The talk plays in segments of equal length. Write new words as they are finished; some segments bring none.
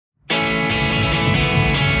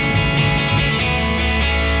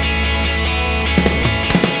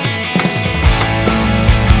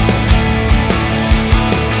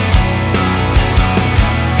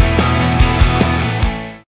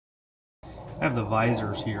I have the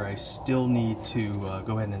visors here. I still need to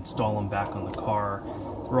go ahead and install them back on the car.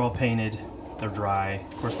 They're all painted, they're dry.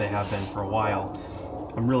 Of course they have been for a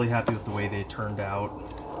while. I'm really happy with the way they turned out.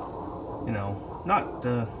 You know,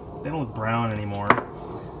 they don't look brown anymore.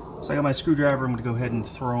 So I got my screwdriver, I'm gonna go ahead and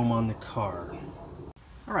throw them on the car.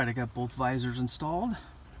 All right, I got both visors installed.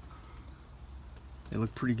 They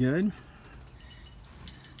look pretty good.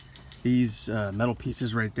 These metal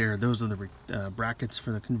pieces right there, those are the brackets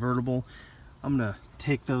for the convertible. I'm gonna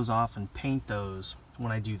take those off and paint those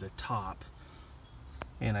when I do the top.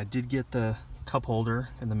 And I did get the cup holder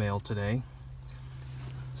in the mail today.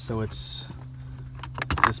 So it's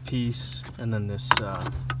this piece and then this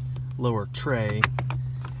lower tray.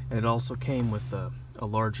 And it also came with a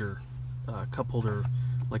larger cup holder,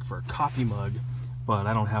 like for a coffee mug, but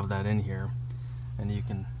I don't have that in here. And you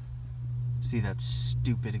can see that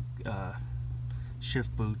stupid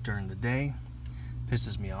shift boot during the day.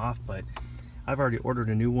 Pisses me off, but I've already ordered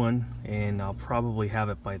a new one and I'll probably have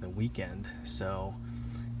it by the weekend, so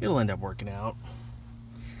it'll end up working out.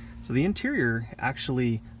 So the interior,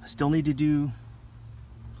 actually, I still need to do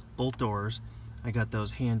bolt doors. I got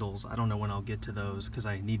those handles. I don't know when I'll get to those because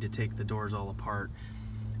I need to take the doors all apart.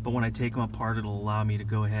 But when I take them apart, it'll allow me to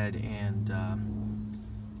go ahead and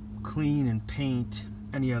clean and paint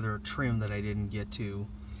any other trim that I didn't get to.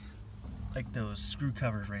 Like those screw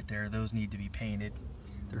covers right there, those need to be painted.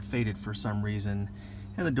 They're faded for some reason.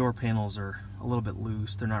 And the door panels are a little bit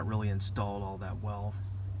loose. They're not really installed all that well.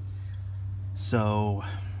 So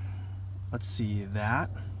let's see that.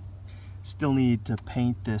 Still need to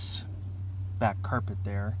paint this back carpet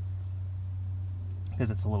there because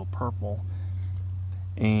it's a little purple.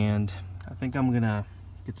 And I think I'm gonna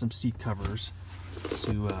get some seat covers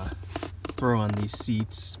to throw on these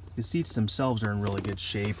seats. The seats themselves are in really good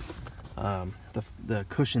shape. The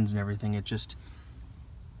cushions and everything,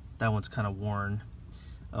 that one's kind of worn.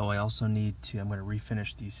 Oh, I also need to, I'm going to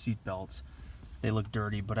refinish these seat belts. They look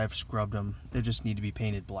dirty, but I've scrubbed them. They just need to be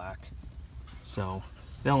painted black. So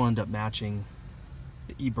they'll end up matching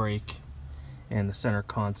the e-brake and the center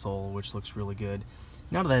console, which looks really good.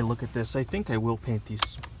 Now that I look at this, I think I will paint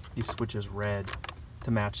these switches red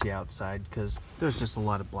to match the outside because there's just a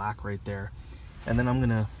lot of black right there. And then I'm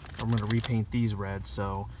gonna repaint these red,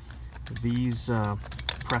 so these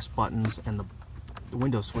press buttons and the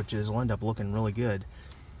window switches will end up looking really good.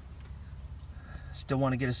 Still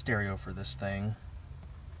want to get a stereo for this thing,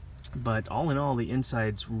 but all in all, the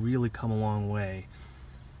inside's really come a long way.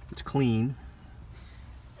 It's clean,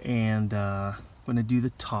 and I'm going to do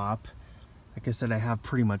the top. Like I said, I have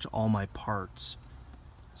pretty much all my parts,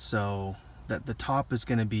 so that the top is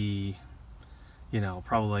going to be, you know,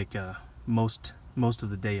 probably like a most of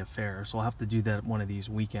the day affair. So I'll have to do that one of these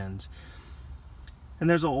weekends. And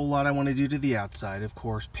there's a whole lot I want to do to the outside, of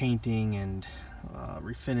course, painting and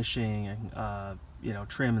refinishing and you know,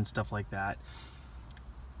 trim and stuff like that.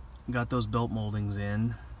 Got those belt moldings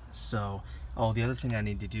in. So, oh, the other thing I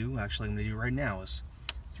need to do, actually I'm going to do right now, is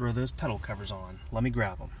throw those pedal covers on. Let me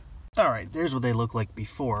grab them. Alright, there's what they look like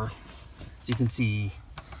before. As you can see,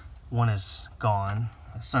 one is gone.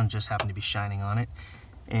 The sun just happened to be shining on it.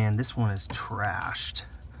 And this one is trashed.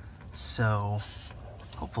 So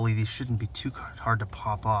hopefully these shouldn't be too hard to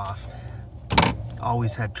pop off.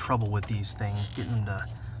 Always had trouble with these things, getting them to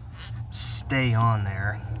stay on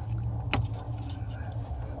there.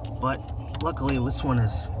 But luckily this one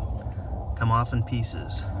has come off in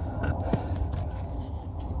pieces.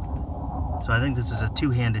 So I think this is a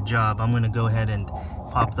two-handed job. I'm going to go ahead and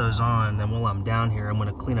pop those on, then while I'm down here I'm going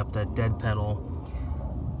to clean up that dead pedal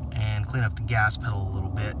and clean up the gas pedal a little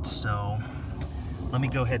bit. So let me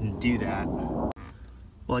go ahead and do that.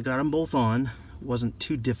 Well, I got them both on. It wasn't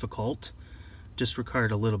too difficult. Just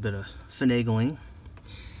required a little bit of finagling.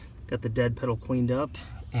 Got the dead pedal cleaned up,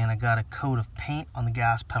 and I got a coat of paint on the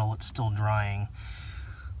gas pedal. It's still drying.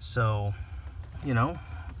 So, you know,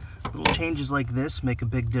 little changes like this make a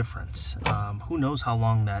big difference. Who knows how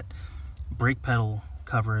long that brake pedal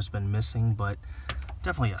cover has been missing, but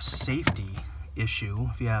definitely a safety issue,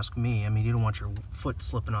 if you ask me. I mean, you don't want your foot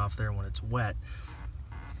slipping off there when it's wet.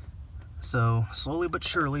 So slowly but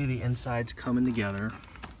surely the inside's coming together.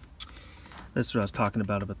 This is what I was talking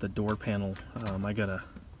about the door panel. I got a,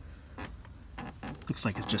 looks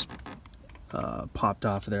like it's just popped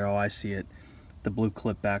off there. Oh, I see it, the blue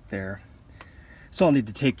clip back there. So I'll need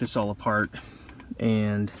to take this all apart,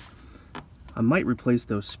 and I might replace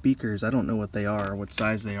those speakers. I don't know what they are, what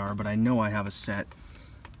size they are, but I know I have a set.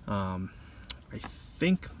 I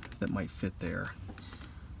think that might fit there,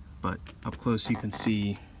 but up close you can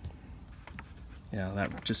see Yeah,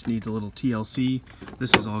 that just needs a little TLC.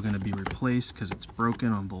 This is all going to be replaced because it's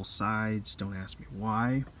broken on both sides. Don't ask me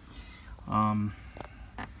why. I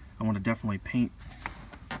want to definitely paint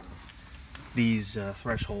these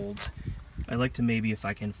thresholds. I'd like to, maybe if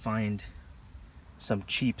I can find some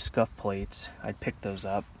cheap scuff plates, I'd pick those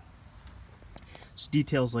up. Just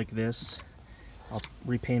details like this, I'll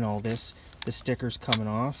repaint all this. This sticker's coming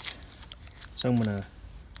off, so I'm going to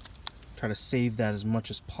try to save that as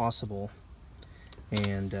much as possible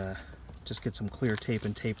and just get some clear tape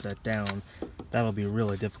and tape that down. That'll be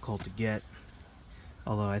really difficult to get,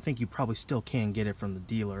 although I think you probably still can get it from the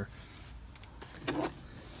dealer.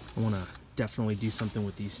 I want to definitely do something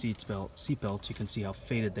with these seat belts. You can see how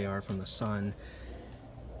faded they are from the sun.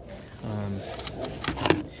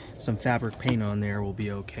 Some fabric paint on there will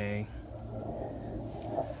be okay.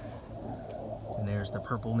 And there's the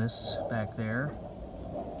purpleness back there.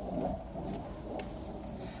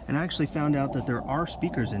 And I actually found out that there are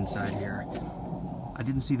speakers inside here. I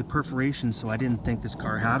didn't see the perforations, so I didn't think this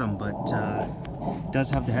car had them, but it does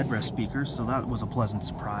have the headrest speakers, so that was a pleasant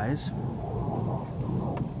surprise.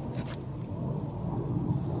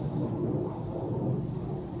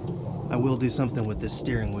 I will do something with this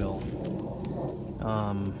steering wheel.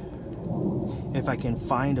 If I can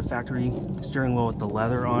find a factory steering wheel with the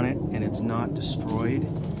leather on it and it's not destroyed,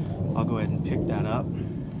 I'll go ahead and pick that up.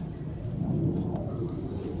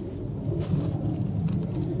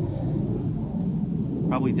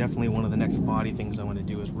 Probably definitely one of the next body things I want to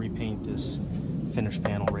do is repaint this finish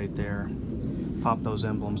panel right there. Pop those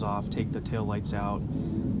emblems off, take the taillights out,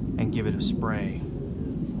 and give it a spray.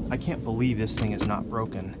 I can't believe this thing is not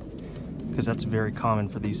broken, because that's very common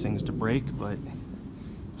for these things to break, but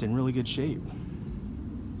it's in really good shape.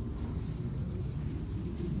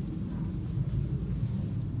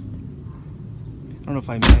 I don't know if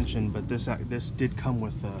I mentioned, but this did come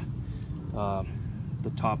with the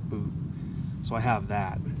top boot, so I have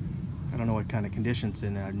that. I don't know what kind of condition it's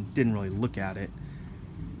in. I didn't really look at it,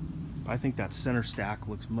 but I think that center stack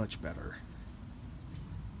looks much better.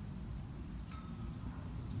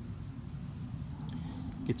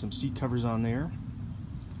 Get some seat covers on there,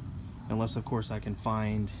 unless of course I can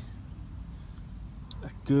find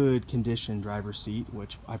a good condition driver's seat,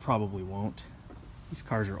 which I probably won't. These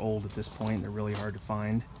cars are old at this point, they're really hard to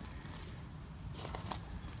find.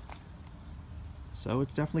 So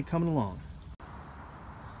it's definitely coming along.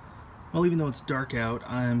 Well, even though it's dark out,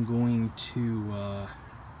 I'm going to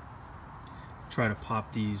try to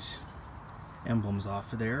pop these emblems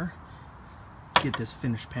off of there. Get this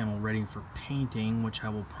finished panel ready for painting, which I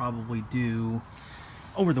will probably do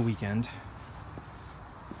over the weekend.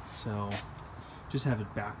 So just have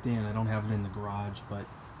it backed in. I don't have it in the garage, but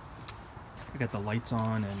I got the lights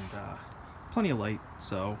on and plenty of light,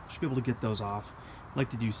 so should be able to get those off. I'd like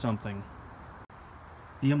to do something.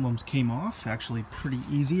 The emblems came off actually pretty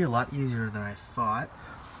easy, a lot easier than I thought,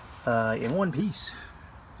 in one piece.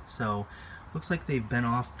 So looks like they've been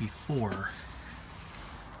off before,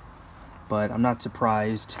 but I'm not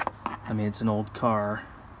surprised. I mean, it's an old car.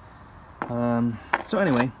 So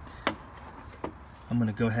anyway, I'm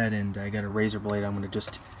gonna go ahead and I got a razor blade. I'm gonna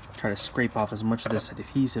just try to scrape off as much of this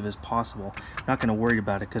adhesive as possible. I'm not gonna worry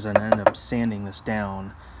about it because I'm gonna end up sanding this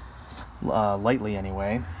down lightly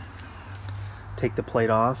anyway. Take the plate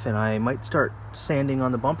off, and I might start sanding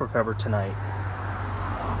on the bumper cover tonight.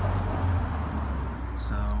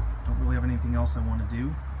 So don't really have anything else I want to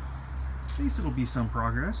do. At least it'll be some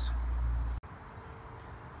progress.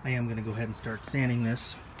 I am going to go ahead and start sanding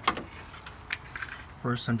this.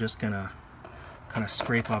 First, I'm just going to kind of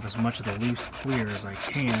scrape off as much of the loose clear as I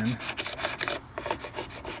can.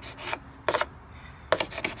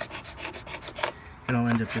 And I'll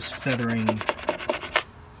end up just feathering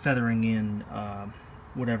in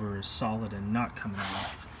whatever is solid and not coming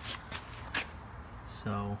off.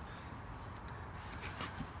 So,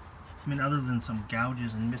 I mean, other than some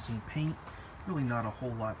gouges and missing paint, really not a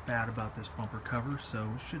whole lot bad about this bumper cover, so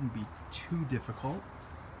it shouldn't be too difficult.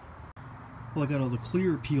 Well, I got all the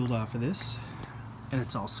clear peeled off of this, and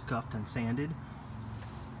it's all scuffed and sanded.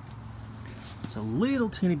 It's a little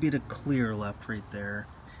teeny bit of clear left right there,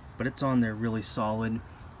 but it's on there really solid,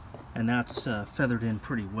 and that's feathered in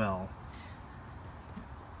pretty well.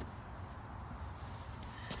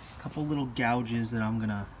 A couple little gouges that I'm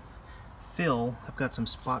gonna fill. I've got some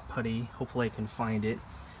spot putty. Hopefully I can find it.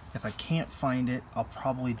 If I can't find it, I'll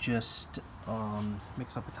probably just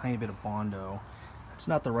mix up a tiny bit of Bondo. It's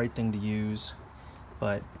not the right thing to use,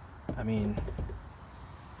 but I mean,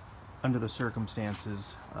 under the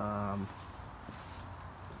circumstances, I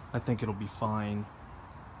think it'll be fine.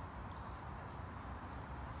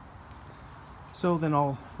 So then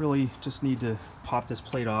I'll really just need to pop this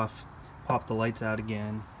plate off, pop the lights out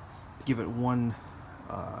again, give it one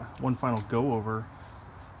final go over,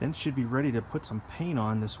 then should be ready to put some paint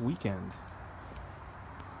on this weekend.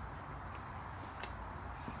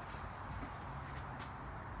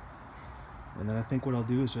 And then I think what I'll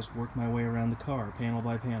do is just work my way around the car, panel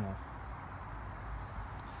by panel.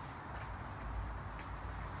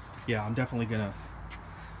 Yeah, I'm definitely gonna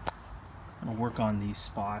work on these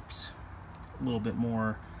spots a little bit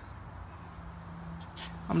more.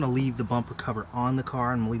 I'm gonna leave the bumper cover on the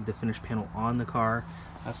car. I'm gonna leave the finished panel on the car.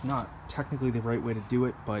 That's not technically the right way to do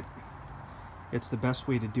it, but it's the best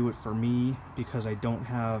way to do it for me because I don't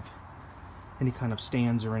have any kind of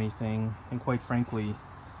stands or anything. And quite frankly,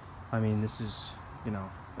 I mean, this is, you know,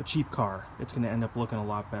 a cheap car. It's gonna end up looking a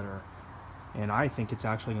lot better. And I think it's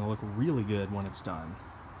actually gonna look really good when it's done.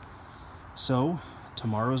 So,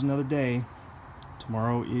 tomorrow's another day.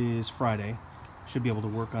 Tomorrow is Friday. Should be able to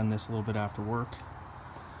work on this a little bit after work.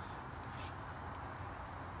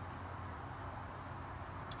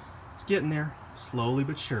 It's getting there, slowly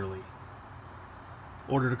but surely.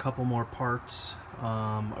 Ordered a couple more parts.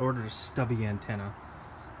 I ordered a stubby antenna.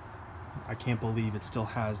 I can't believe it still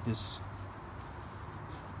has this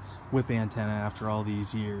whip antenna after all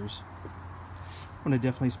these years. I'm going to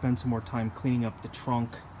definitely spend some more time cleaning up the trunk.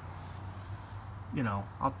 You know,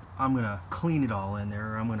 I'm going to clean it all in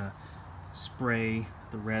there. I'm going to spray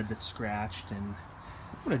the red that's scratched, and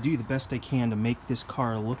I'm going to do the best I can to make this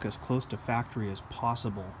car look as close to factory as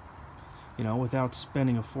possible, you know, without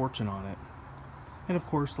spending a fortune on it. And of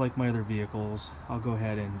course, like my other vehicles, I'll go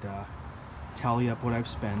ahead and tally up what I've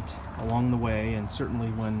spent along the way, and certainly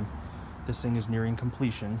when this thing is nearing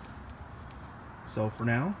completion. So for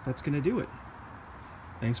now, that's going to do it.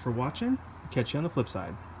 Thanks for watching. Catch you on the flip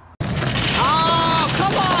side. Oh,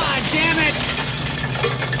 come on, damn it!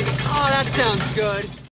 Oh, that sounds good.